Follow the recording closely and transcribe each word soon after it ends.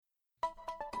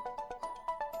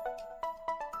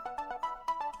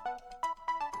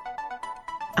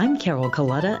I'm Carol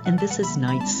Coletta, and this is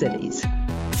Night Cities.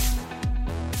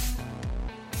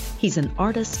 He's an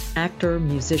artist, actor,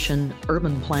 musician,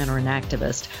 urban planner, and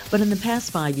activist, but in the past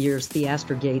 5 years,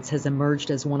 Theaster Gates has emerged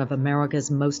as one of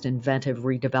America's most inventive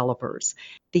redevelopers.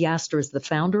 Theaster is the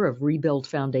founder of Rebuild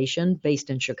Foundation, based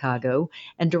in Chicago,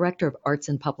 and director of Arts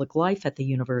and Public Life at the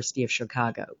University of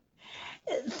Chicago.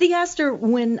 Theaster,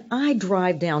 when I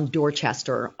drive down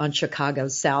Dorchester on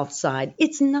Chicago's South Side,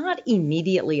 it's not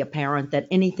immediately apparent that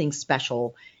anything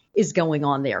special is going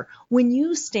on there. When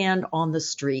you stand on the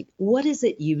street, what is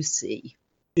it you see?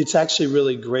 It's actually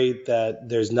really great that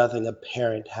there's nothing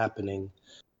apparent happening.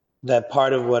 That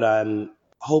part of what I'm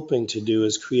hoping to do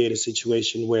is create a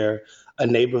situation where a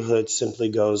neighborhood simply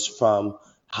goes from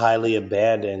highly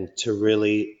abandoned to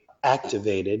really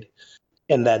activated,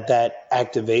 and that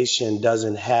activation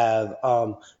doesn't have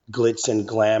glitz and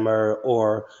glamour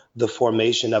or the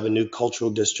formation of a new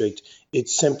cultural district.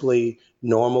 It's simply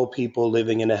normal people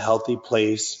living in a healthy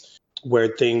place where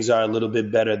things are a little bit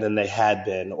better than they had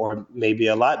been, or maybe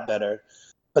a lot better.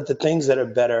 But the things that are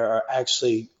better are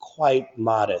actually quite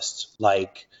modest,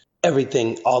 like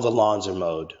everything, all the lawns are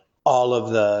mowed. All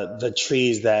of the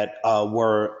trees that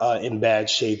were in bad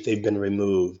shape, they've been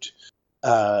removed.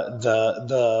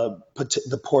 The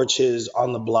porches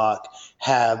on the block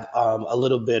have a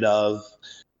little bit of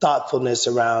thoughtfulness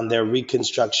around their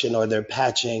reconstruction or their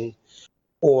patching,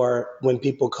 or when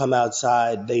people come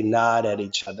outside, they nod at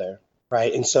each other,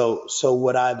 right? And so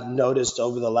what I've noticed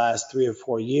over the last 3 or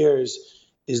 4 years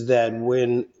is that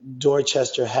when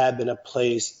Dorchester had been a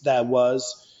place that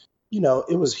was,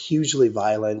 it was hugely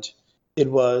violent.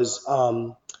 It was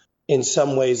in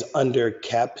some ways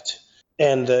underkept.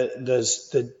 And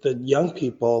the young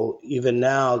people, even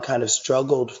now, kind of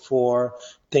struggled for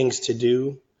things to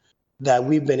do, that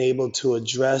we've been able to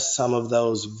address some of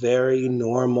those very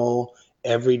normal,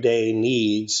 everyday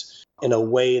needs in a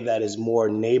way that is more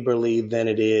neighborly than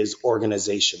it is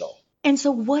organizational. And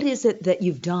so what is it that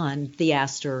you've done,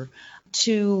 Theaster,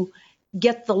 to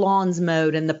get the lawns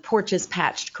mowed and the porches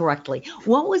patched correctly?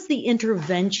 What was the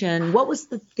intervention? What was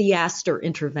the Theaster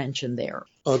intervention there?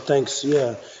 Oh, thanks.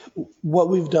 Yeah. What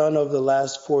we've done over the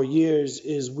last 4 years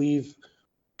is we've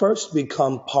first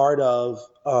become part of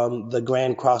the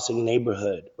Grand Crossing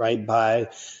neighborhood, right, by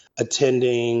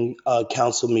attending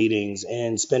council meetings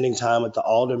and spending time with the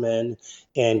aldermen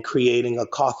and creating a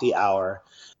coffee hour.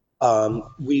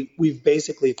 We've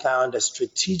basically found a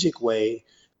strategic way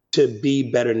to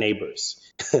be better neighbors.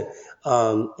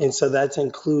 And so that's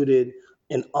included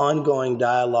an ongoing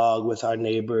dialogue with our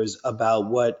neighbors about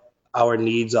what our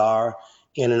needs are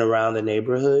in and around the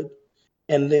neighborhood,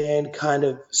 and then kind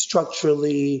of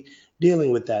structurally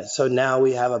dealing with that. So now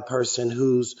we have a person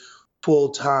who's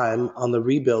full-time on the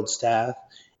Rebuild staff,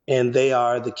 and they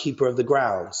are the keeper of the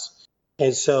grounds.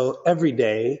 And so every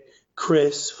day,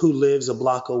 Chris, who lives a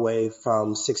block away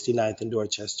from 69th and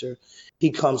Dorchester,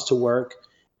 he comes to work,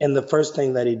 and the first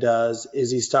thing that he does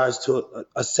is he starts to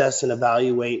assess and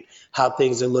evaluate how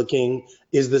things are looking.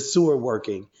 Is the sewer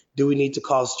working? Do we need to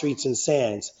call Streets and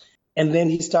Sands? And then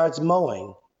he starts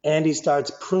mowing, and he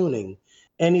starts pruning,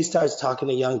 and he starts talking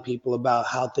to young people about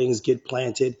how things get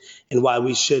planted and why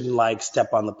we shouldn't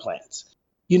step on the plants.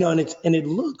 And it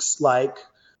looks like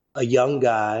a young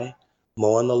guy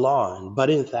mowing the lawn, but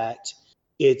in fact,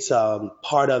 it's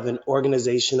part of an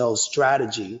organizational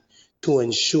strategy to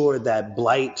ensure that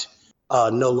blight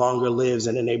no longer lives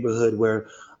in a neighborhood where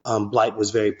blight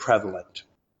was very prevalent.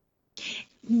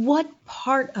 What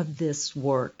part of this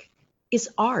work is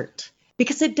art?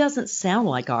 Because it doesn't sound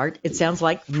like art. It sounds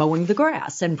like mowing the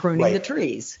grass and pruning the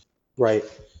trees. Right.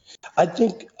 I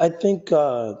think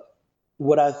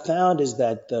what I found is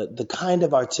that the kind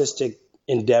of artistic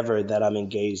endeavor that I'm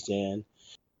engaged in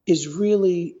is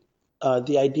really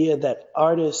the idea that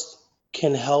artists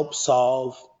can help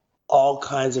solve all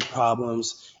kinds of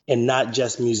problems and not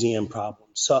just museum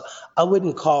problems. So I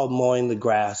wouldn't call mowing the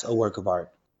grass a work of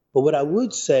art. But what I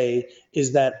would say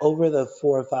is that over the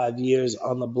 4 or 5 years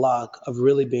on the block of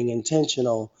really being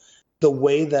intentional, the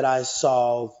way that I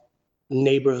solve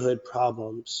neighborhood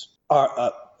problems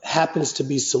happens to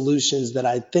be solutions that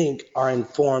I think are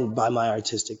informed by my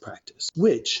artistic practice,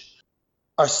 which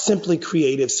are simply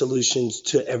creative solutions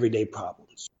to everyday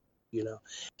problems,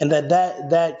 and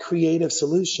that creative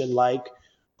solution,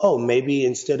 maybe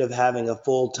instead of having a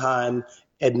full-time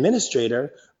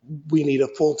administrator, we need a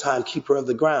full-time keeper of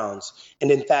the grounds.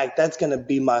 And in fact, that's going to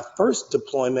be my first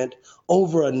deployment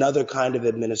over another kind of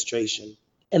administration.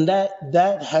 And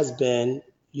that has been,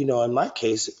 in my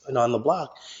case and on the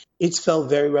block, it's felt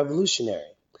very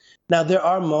revolutionary. Now, there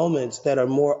are moments that are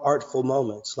more artful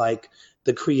moments, like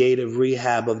the creative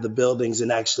rehab of the buildings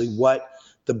and actually what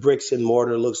the bricks and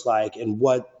mortar looks like and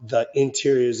what the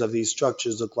interiors of these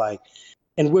structures look like.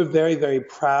 And we're very, very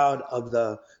proud of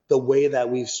the way that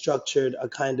we've structured a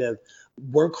kind of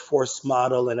workforce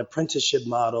model and apprenticeship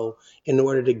model in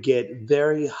order to get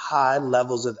very high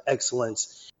levels of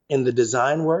excellence in the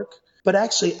design work. But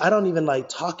actually, I don't even like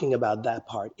talking about that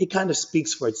part. It kind of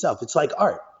speaks for itself. It's like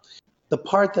art. The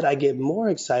part that I get more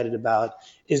excited about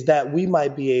is that we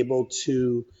might be able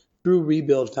to, through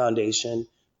Rebuild Foundation,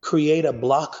 create a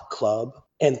block club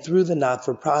and through the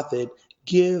not-for-profit,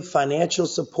 give financial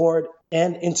support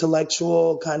and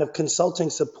intellectual kind of consulting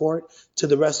support to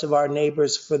the rest of our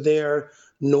neighbors for their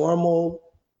normal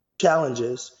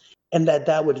challenges, and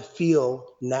that would feel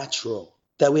natural.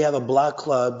 That we have a block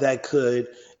club that could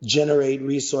generate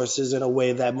resources in a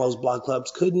way that most block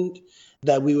clubs couldn't,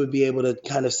 that we would be able to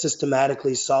kind of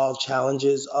systematically solve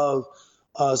challenges of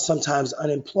sometimes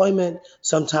unemployment,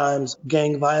 sometimes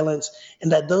gang violence,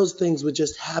 and that those things would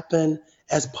just happen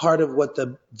as part of what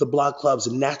the block club's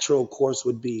natural course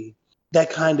would be. That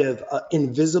kind of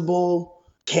invisible,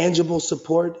 tangible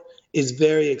support is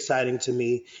very exciting to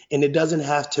me, and it doesn't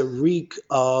have to reek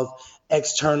of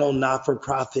external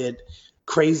not-for-profit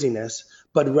craziness,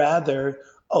 but rather,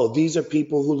 oh, these are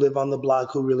people who live on the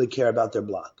block who really care about their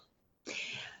block.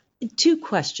 Two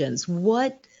questions.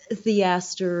 What,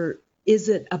 Theaster, is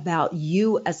it about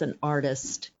you as an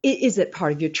artist? Is it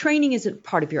part of your training? Is it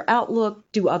part of your outlook?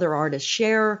 Do other artists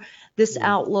share this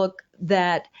outlook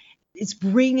that it's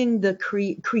bringing the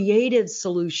creative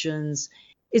solutions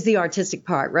is the artistic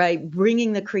part, right?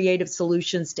 Bringing the creative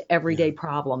solutions to everyday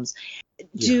problems.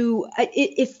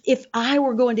 If I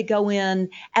were going to go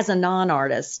in as a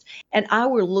non-artist and I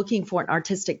were looking for an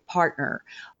artistic partner,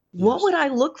 what would I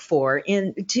look for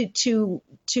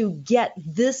to get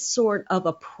this sort of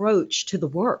approach to the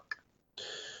work?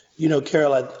 You know,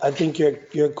 Carol, I think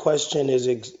your question is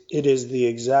the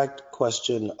exact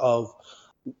question of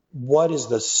what is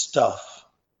the stuff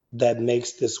that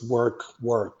makes this work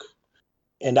work?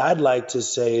 And I'd like to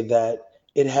say that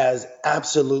it has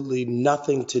absolutely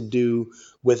nothing to do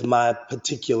with my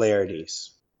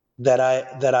particularities. That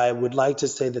I would like to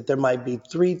say that there might be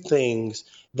three things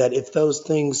that if those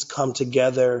things come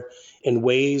together in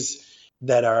ways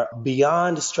that are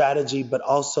beyond strategy, but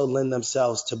also lend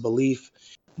themselves to belief,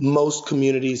 most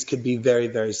communities could be very,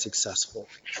 very successful.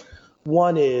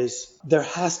 One is there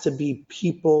has to be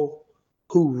people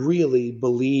who really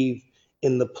believe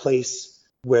in the place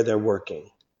where they're working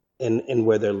and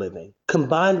where they're living.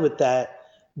 Combined with that,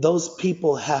 those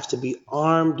people have to be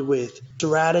armed with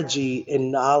strategy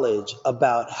and knowledge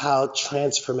about how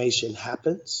transformation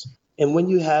happens. And when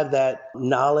you have that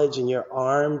knowledge and you're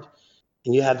armed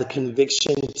and you have the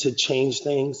conviction to change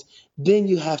things, then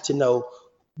you have to know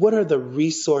what are the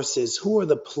resources, who are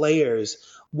the players,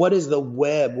 what is the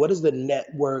web, what is the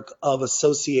network of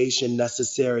association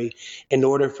necessary in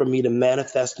order for me to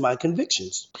manifest my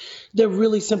convictions. They're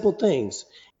really simple things.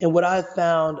 And what I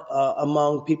found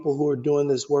among people who are doing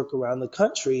this work around the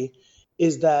country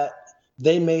is that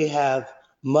they may have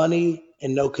money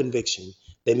and no conviction.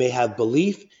 They may have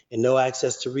belief and no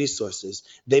access to resources.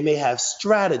 They may have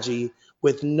strategy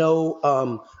with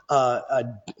no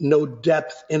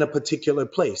depth in a particular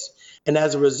place. And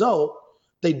as a result,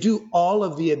 they do all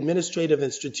of the administrative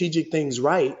and strategic things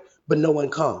right, but no one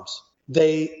comes.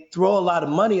 They throw a lot of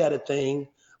money at a thing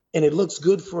and it looks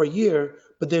good for a year,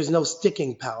 but there's no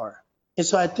sticking power. And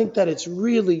so I think that it's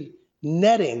really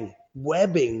netting,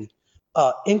 webbing,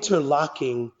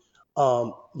 interlocking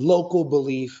local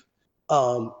belief,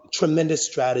 tremendous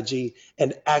strategy,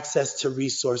 and access to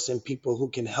resource and people who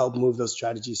can help move those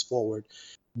strategies forward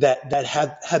that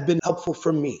have been helpful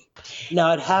for me.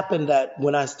 Now, it happened that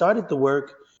when I started the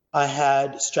work, I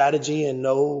had strategy and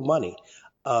no money.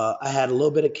 I had a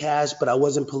little bit of cash, but I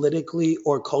wasn't politically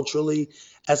or culturally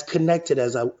as connected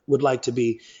as I would like to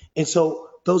be. And so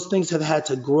those things have had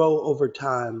to grow over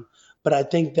time. But I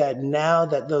think that now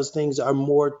that those things are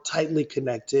more tightly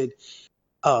connected,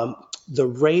 the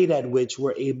rate at which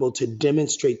we're able to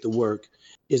demonstrate the work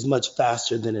is much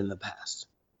faster than in the past.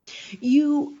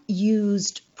 You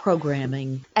used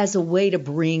programming as a way to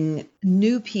bring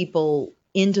new people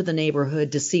into the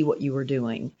neighborhood to see what you were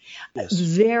doing. Yes.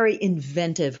 Very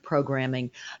inventive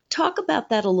programming. Talk about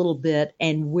that a little bit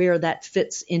and where that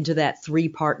fits into that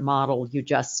three-part model you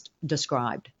just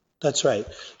described. That's right.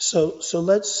 So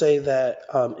let's say that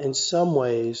in some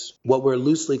ways, what we're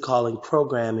loosely calling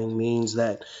programming means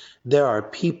that there are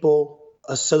people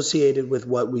associated with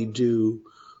what we do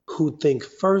who think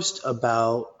first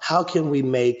about how can we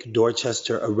make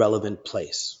Dorchester a relevant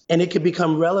place. And it could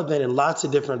become relevant in lots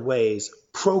of different ways.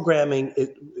 Programming, if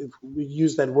we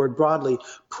use that word broadly,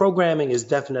 programming is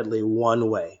definitely one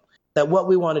way. That what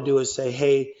we want to do is say,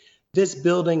 hey, this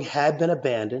building had been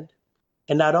abandoned,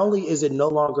 and not only is it no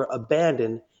longer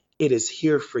abandoned, it is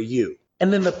here for you.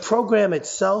 And then the program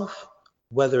itself,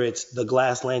 whether it's the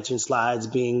glass lantern slides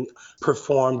being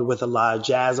performed with a live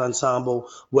jazz ensemble,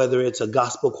 whether it's a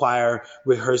gospel choir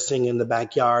rehearsing in the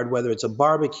backyard, whether it's a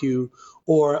barbecue,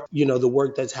 or, the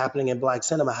work that's happening in Black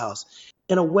Cinema House.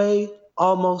 In a way,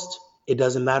 almost, it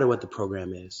doesn't matter what the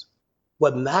program is.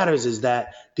 What matters is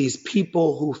that these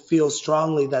people who feel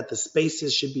strongly that the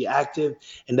spaces should be active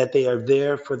and that they are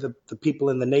there for the people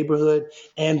in the neighborhood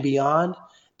and beyond,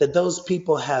 that those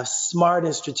people have smart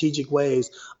and strategic ways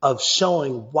of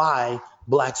showing why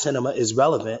Black cinema is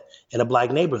relevant in a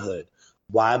Black neighborhood,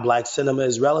 why Black cinema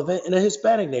is relevant in a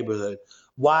Hispanic neighborhood,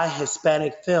 why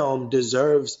Hispanic film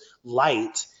deserves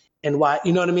light, and why,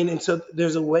 you know what I mean? And so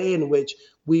there's a way in which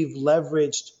we've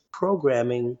leveraged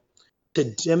programming to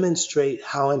demonstrate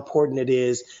how important it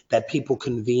is that people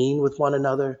convene with one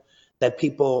another, that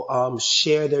people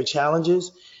share their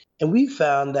challenges. And we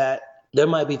found that there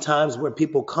might be times where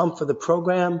people come for the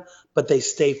program, but they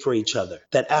stay for each other.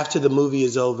 That after the movie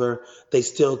is over, they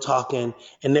still talking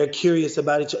and they're curious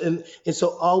about each other. And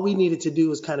so all we needed to do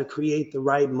was kind of create the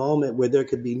right moment where there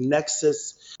could be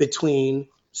nexus between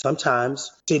sometimes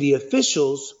city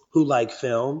officials who like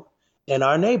film and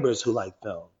our neighbors who like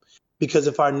film. Because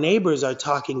if our neighbors are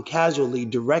talking casually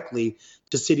directly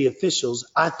to city officials,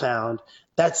 I found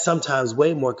that's sometimes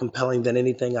way more compelling than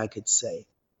anything I could say.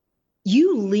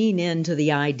 You lean into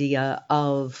the idea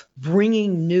of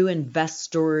bringing new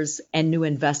investors and new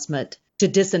investment to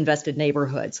disinvested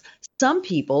neighborhoods. Some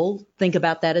people think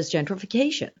about that as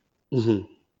gentrification. Mm-hmm.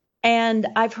 And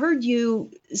I've heard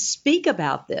you speak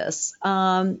about this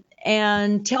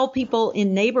and tell people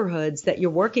in neighborhoods that you're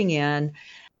working in,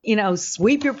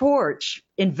 sweep your porch,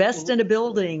 invest in a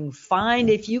building,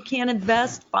 if you can't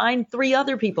invest, find 3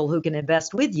 other people who can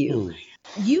invest with you. Mm.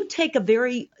 You take a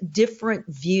very different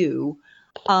view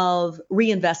of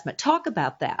reinvestment. Talk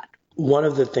about that. One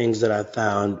of the things that I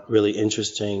found really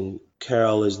interesting,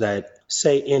 Carol, is that,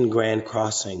 say in Grand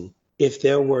Crossing, if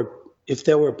there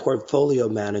were portfolio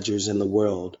managers in the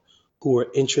world who were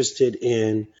interested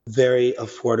in very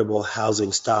affordable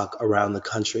housing stock around the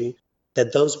country,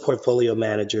 that those portfolio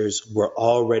managers were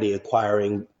already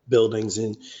acquiring buildings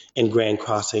in Grand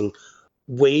Crossing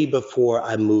way before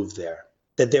I moved there.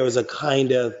 That there was a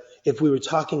kind of, if we were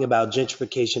talking about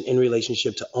gentrification in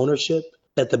relationship to ownership,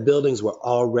 that the buildings were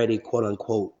already, quote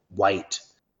unquote, white.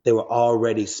 They were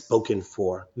already spoken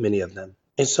for, many of them.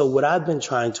 And so what I've been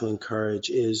trying to encourage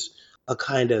is a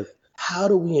kind of, how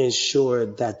do we ensure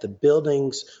that the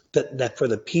buildings, that for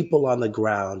the people on the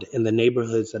ground in the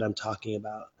neighborhoods that I'm talking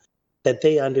about, that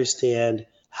they understand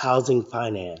housing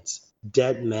finance,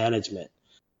 debt management,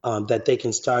 that they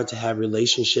can start to have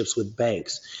relationships with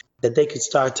banks, that they could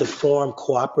start to form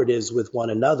cooperatives with one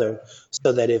another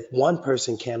so that if one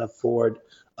person can't afford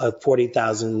a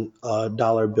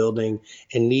 $40,000 building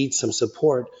and needs some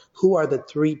support, who are the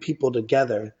 3 people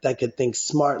together that could think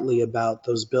smartly about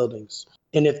those buildings?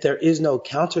 And if there is no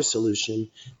counter solution,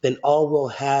 then all we'll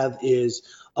have is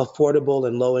affordable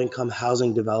and low-income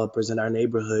housing developers in our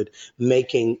neighborhood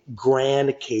making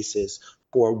grand cases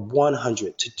for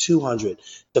 100 to 200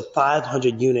 to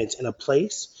 500 units in a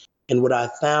place. And what I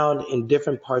found in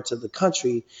different parts of the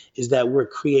country is that we're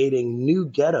creating new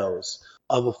ghettos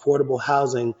of affordable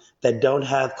housing that don't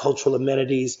have cultural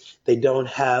amenities, they don't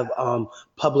have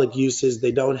public uses,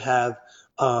 they don't have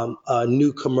a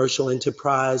new commercial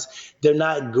enterprise. They're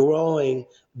not growing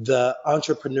the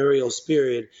entrepreneurial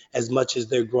spirit as much as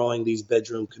they're growing these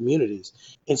bedroom communities.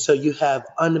 And so you have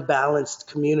unbalanced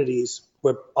communities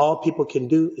where all people can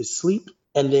do is sleep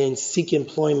and then seek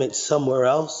employment somewhere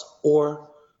else, or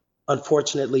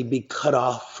unfortunately be cut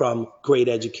off from great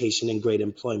education and great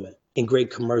employment and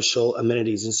great commercial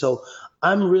amenities. And so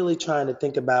I'm really trying to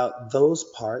think about those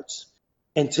parts.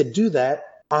 And to do that,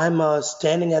 I'm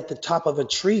standing at the top of a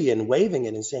tree and waving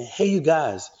it and saying, hey, you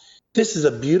guys, this is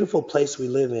a beautiful place we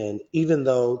live in, even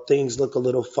though things look a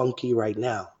little funky right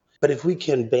now. But if we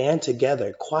can band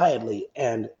together quietly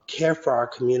and care for our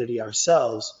community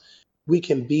ourselves, we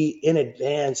can be in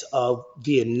advance of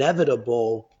the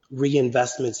inevitable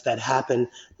reinvestments that happen,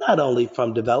 not only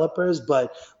from developers,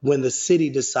 but when the city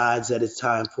decides that it's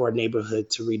time for a neighborhood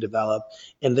to redevelop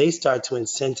and they start to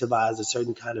incentivize a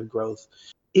certain kind of growth.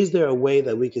 Is there a way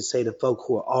that we could say to folk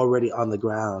who are already on the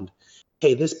ground,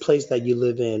 hey, this place that you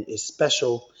live in is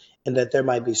special and that there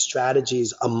might be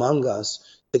strategies among us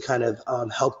to kind of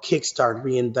help kickstart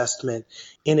reinvestment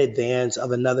in advance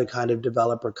of another kind of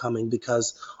developer coming,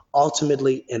 because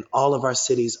ultimately in all of our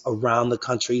cities around the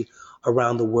country,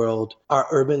 around the world, our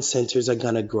urban centers are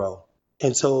going to grow.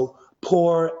 And so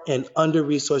poor and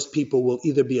under-resourced people will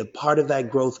either be a part of that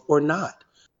growth or not,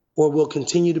 or will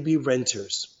continue to be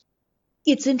renters.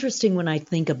 It's interesting when I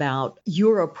think about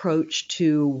your approach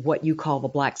to what you call the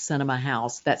Black Cinema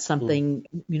House. That's something,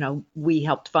 we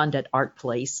helped fund at Art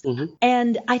Place. Mm-hmm.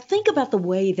 And I think about the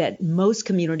way that most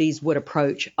communities would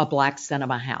approach a Black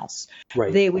Cinema House.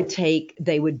 Right. They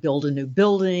would build a new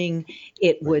building.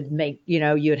 It would make,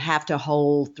 you'd have to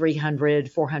hold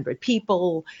 300, 400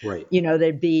 people. Right.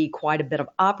 There'd be quite a bit of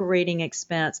operating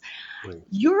expense. Right.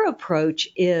 Your approach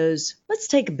is, let's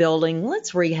take a building,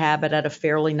 let's rehab it at a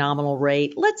fairly nominal rate.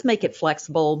 Let's make it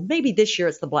flexible. Maybe this year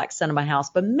it's the Black Cinema House,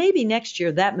 but maybe next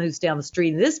year that moves down the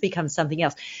street and this becomes something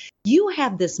else. You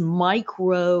have this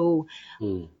micro,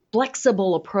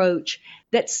 flexible approach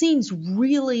that seems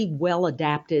really well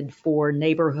adapted for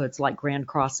neighborhoods like Grand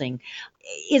Crossing.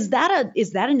 Is that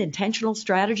an intentional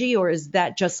strategy, or is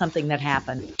that just something that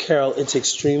happened? Carol, it's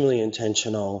extremely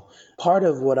intentional. Part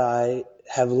of what I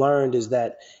have learned is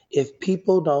that if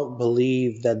people don't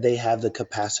believe that they have the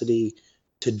capacity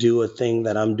to do a thing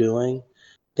that I'm doing,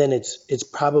 then it's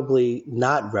probably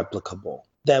not replicable.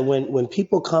 That when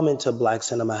people come into Black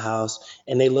Cinema House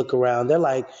and they look around, they're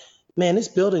like, man, this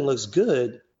building looks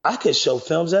good. I could show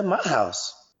films at my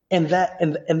house. And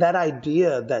that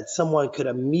idea that someone could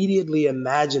immediately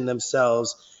imagine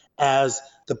themselves as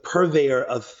the purveyor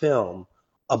of film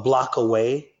a block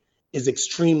away is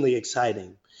extremely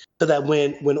exciting. So that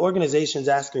when organizations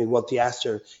ask me, well,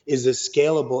 Theaster, is this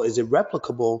scalable? Is it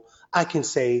replicable? I can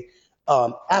say,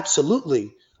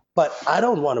 absolutely, but I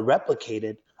don't want to replicate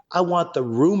it. I want the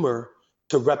rumor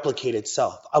to replicate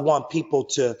itself. I want people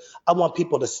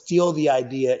to steal the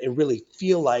idea and really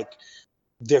feel like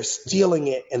they're stealing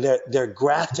it and they're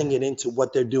grafting it into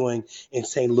what they're doing in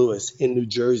St. Louis, in New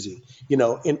Jersey,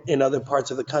 in other parts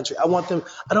of the country. I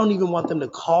don't even want them to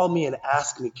call me and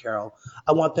ask me, Carol.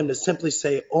 I want them to simply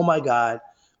say, oh my God,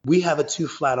 we have a 2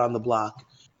 flat on the block.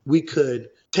 We could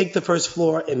take the first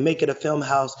floor and make it a film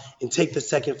house, and take the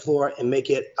second floor and make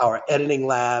it our editing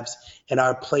labs and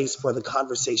our place for the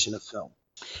conversation of film.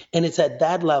 And it's at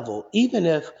that level, even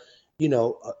if,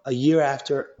 a year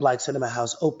after Black Cinema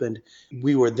House opened,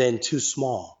 we were then too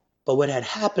small. But what had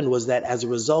happened was that as a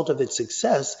result of its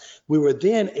success, we were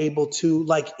then able to,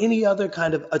 like any other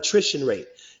kind of attrition rate,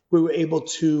 we were able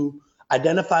to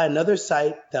identify another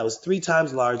site that was 3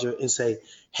 times larger and say,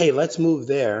 hey, let's move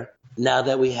there now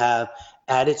that we have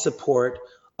added support,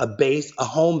 a base, a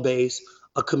home base,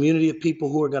 a community of people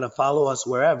who are going to follow us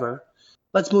wherever.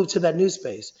 Let's move to that new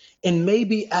space. And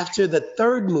maybe after the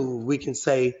 3rd move, we can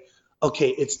say, okay,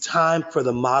 it's time for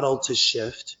the model to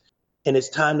shift. And it's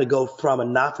time to go from a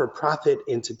not-for-profit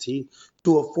entity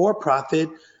to a for-profit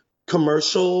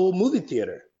commercial movie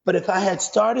theater. But if I had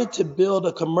started to build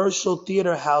a commercial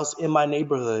theater house in my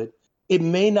neighborhood, it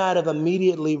may not have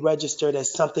immediately registered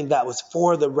as something that was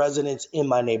for the residents in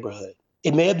my neighborhood.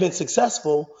 It may have been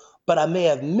successful, but I may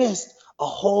have missed a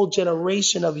whole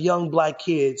generation of young Black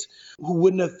kids who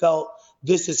wouldn't have felt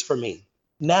this is for me.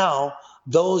 Now,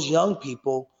 those young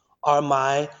people are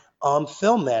my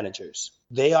film managers.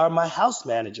 They are my house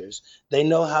managers. They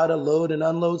know how to load and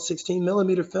unload 16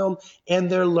 millimeter film, and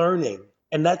they're learning.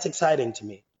 And that's exciting to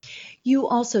me. You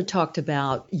also talked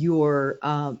about your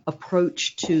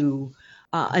approach to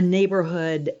a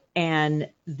neighborhood and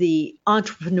the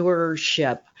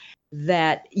entrepreneurship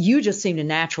that you just seem to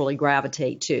naturally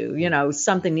gravitate to.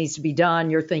 Something needs to be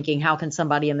done. You're thinking, how can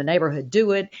somebody in the neighborhood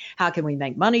do it? How can we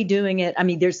make money doing it? I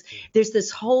mean, there's this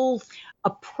whole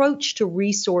approach to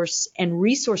resource and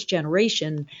resource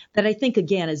generation that I think,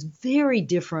 again, is very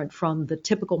different from the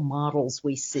typical models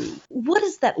we see. What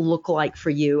does that look like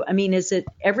for you? I mean, is it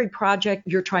every project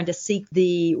you're trying to seek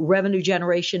the revenue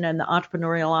generation and the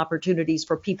entrepreneurial opportunities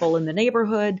for people in the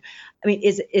neighborhood? I mean,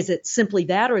 is it simply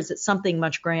that, or is it something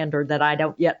much grander that I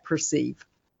don't yet perceive?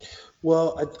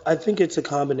 Well, I think it's a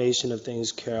combination of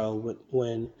things, Carol.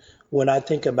 When I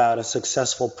think about a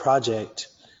successful project,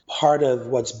 part of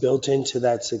what's built into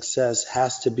that success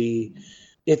has to be,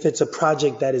 if it's a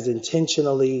project that is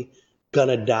intentionally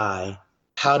gonna die,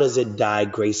 how does it die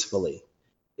gracefully?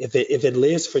 If it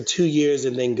lives for 2 years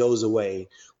and then goes away,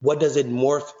 what does it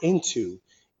morph into?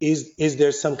 Is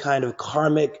there some kind of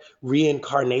karmic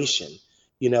reincarnation,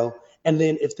 And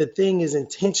then if the thing is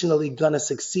intentionally gonna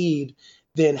succeed,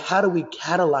 then how do we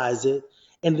catalyze it?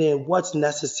 And then what's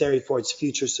necessary for its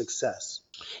future success?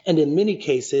 And in many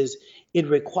cases, it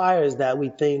requires that we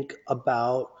think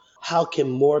about how can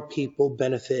more people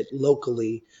benefit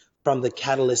locally from the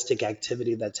catalytic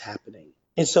activity that's happening.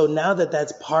 And so now that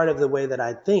that's part of the way that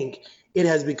I think, it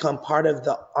has become part of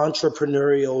the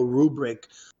entrepreneurial rubric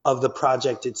of the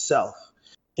project itself.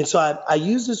 And so I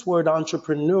use this word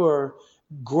entrepreneur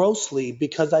grossly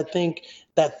because I think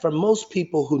that for most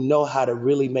people who know how to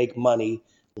really make money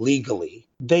legally,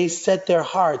 they set their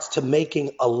hearts to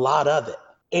making a lot of it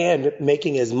and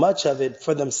making as much of it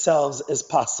for themselves as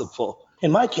possible.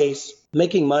 In my case,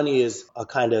 making money is a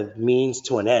kind of means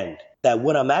to an end. That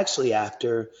what I'm actually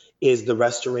after is the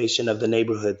restoration of the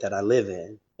neighborhood that I live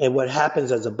in. And what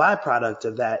happens as a byproduct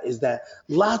of that is that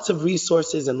lots of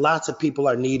resources and lots of people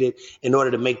are needed in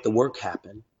order to make the work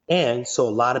happen. And so a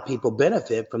lot of people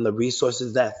benefit from the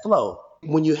resources that flow.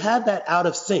 When you have that out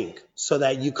of sync so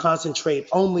that you concentrate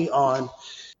only on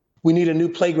we need a new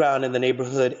playground in the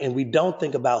neighborhood and we don't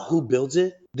think about who builds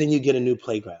it, then you get a new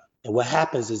playground. And what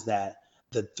happens is that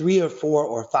the $300,000 or $400,000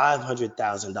 or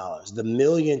 $500,000, the $1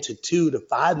 million to $2 to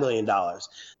 $5 million,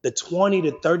 the $20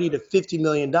 to $30 to $50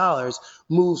 million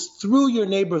moves through your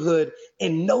neighborhood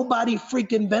and nobody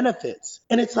freaking benefits.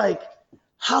 And it's like,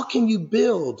 how can you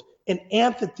build an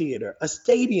amphitheater, a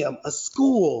stadium, a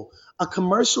school, a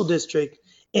commercial district,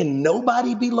 and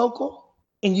nobody be local?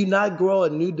 And you not grow a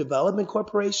new development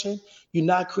corporation, you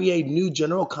not create new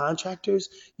general contractors,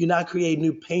 you not create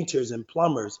new painters and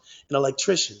plumbers and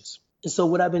electricians. And so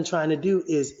what I've been trying to do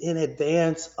is, in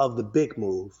advance of the big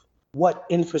move, what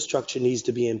infrastructure needs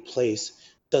to be in place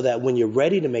so that when you're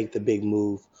ready to make the big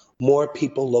move, more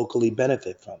people locally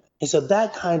benefit from it. And so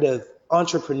that kind of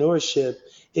entrepreneurship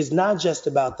is not just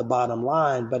about the bottom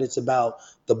line, but it's about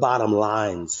the bottom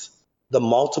lines, the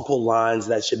multiple lines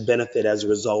that should benefit as a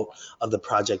result of the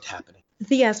project happening.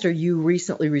 Theaster, you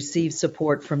recently received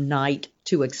support from Knight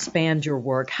to expand your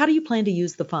work. How do you plan to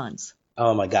use the funds?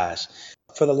 Oh my gosh.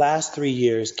 For the last 3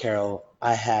 years, Carol,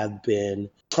 I have been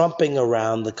trumping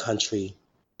around the country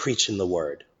preaching the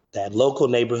word that local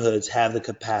neighborhoods have the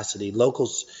capacity,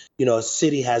 a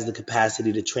city has the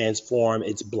capacity to transform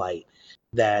its blight,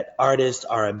 that artists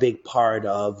are a big part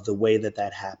of the way that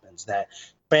that happens, that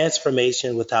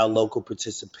transformation without local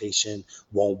participation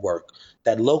won't work,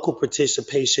 that local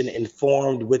participation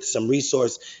informed with some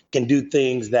resource can do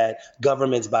things that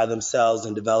governments by themselves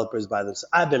and developers by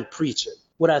themselves. I've been preaching.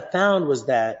 What I found was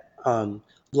that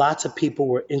lots of people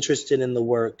were interested in the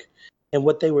work. And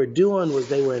what they were doing was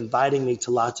they were inviting me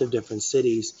to lots of different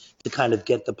cities to kind of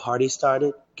get the party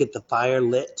started, get the fire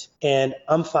lit. And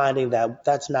I'm finding that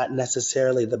that's not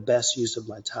necessarily the best use of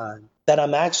my time, that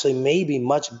I'm actually maybe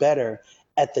much better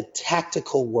at the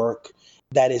tactical work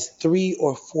that is 3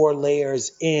 or 4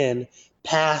 layers in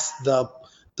past the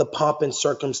pomp and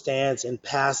circumstance and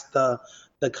past the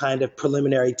kind of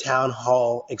preliminary town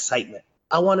hall excitement.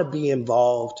 I want to be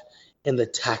involved in the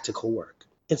tactical work.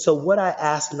 And so what I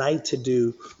asked Knight to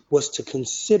do was to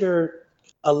consider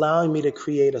allowing me to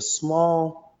create a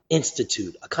small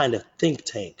institute, a kind of think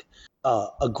tank,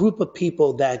 a group of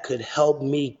people that could help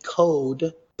me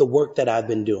code the work that I've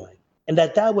been doing. And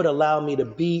that would allow me to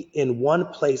be in one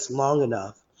place long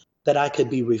enough that I could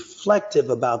be reflective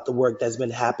about the work that's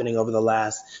been happening over the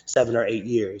last 7 or 8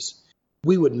 years.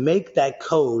 We would make that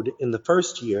code in the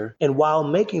first year. And while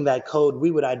making that code, we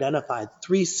would identify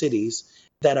 3 cities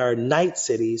that are Knight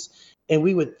cities. And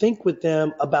we would think with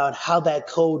them about how that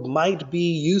code might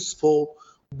be useful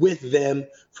with them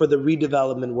for the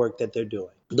redevelopment work that they're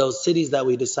doing. Those cities that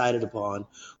we decided upon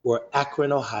were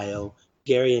Akron, Ohio,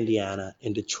 Gary, Indiana,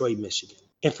 and Detroit, Michigan.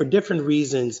 And for different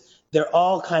reasons, they're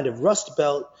all kind of Rust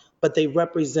Belt, but they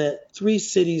represent 3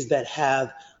 cities that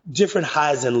have different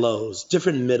highs and lows,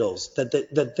 different middles,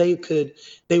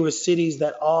 they were cities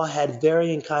that all had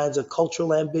varying kinds of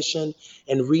cultural ambition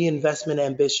and reinvestment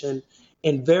ambition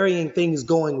and varying things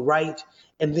going right,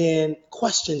 and then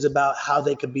questions about how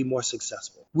they could be more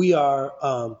successful. We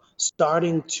are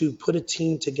starting to put a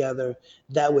team together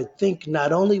that would think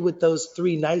not only with those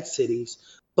 3 Knight cities,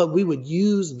 but we would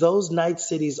use those Knight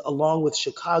cities along with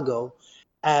Chicago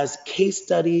as case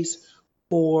studies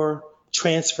for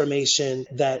transformation,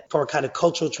 for kind of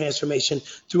cultural transformation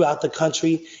throughout the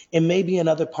country and maybe in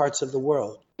other parts of the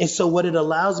world. And so what it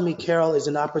allows me, Carol, is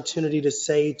an opportunity to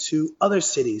say to other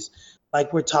cities,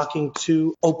 like we're talking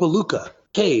to Opa-locka,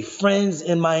 hey, friends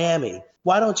in Miami,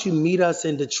 why don't you meet us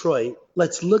in Detroit?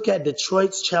 Let's look at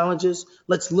Detroit's challenges.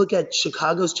 Let's look at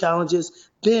Chicago's challenges.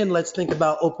 Then let's think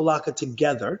about Opa-locka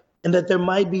together. And that there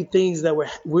might be things that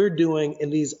we're doing in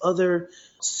these other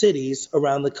cities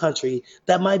around the country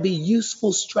that might be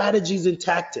useful strategies and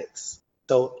tactics.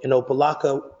 So in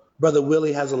Opa-locka, Brother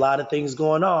Willie has a lot of things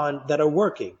going on that are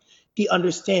working. He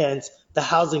understands the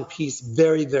housing piece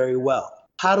very, very well.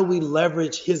 How do we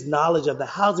leverage his knowledge of the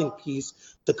housing piece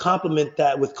to complement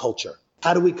that with culture?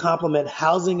 How do we complement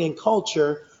housing and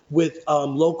culture with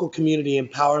local community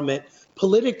empowerment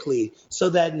politically so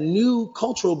that new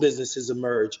cultural businesses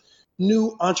emerge,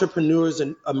 new entrepreneurs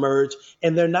emerge,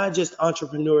 and they're not just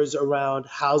entrepreneurs around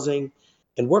housing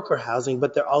and worker housing,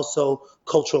 but they're also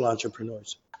cultural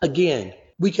entrepreneurs. Again,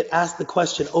 we could ask the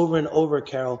question over and over,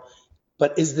 Carol,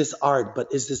 but is this art?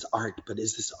 But is this art? But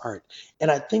is this art?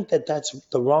 And I think that that's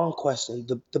the wrong question.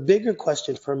 The bigger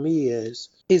question for me is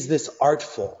this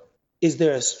artful? Is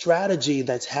there a strategy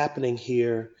that's happening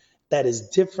here that is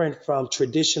different from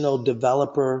traditional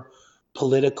developer,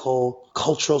 political,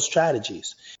 cultural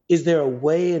strategies? Is there a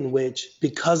way in which,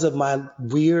 because of my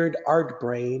weird art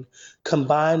brain,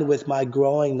 combined with my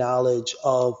growing knowledge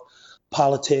of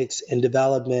politics and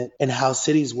development and how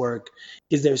cities work,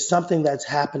 is there something that's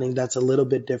happening that's a little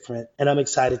bit different? And I'm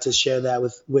excited to share that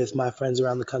with my friends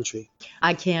around the country.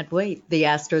 I can't wait. The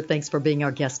Astor, thanks for being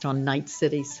our guest on Night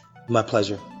Cities. My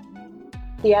pleasure.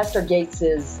 The Astor Gates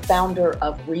is founder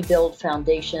of Rebuild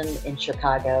Foundation in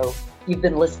Chicago. You've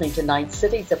been listening to Night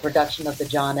Cities, a production of the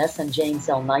John S. and James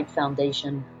L. Knight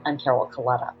Foundation. I'm Carol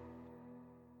Coletta.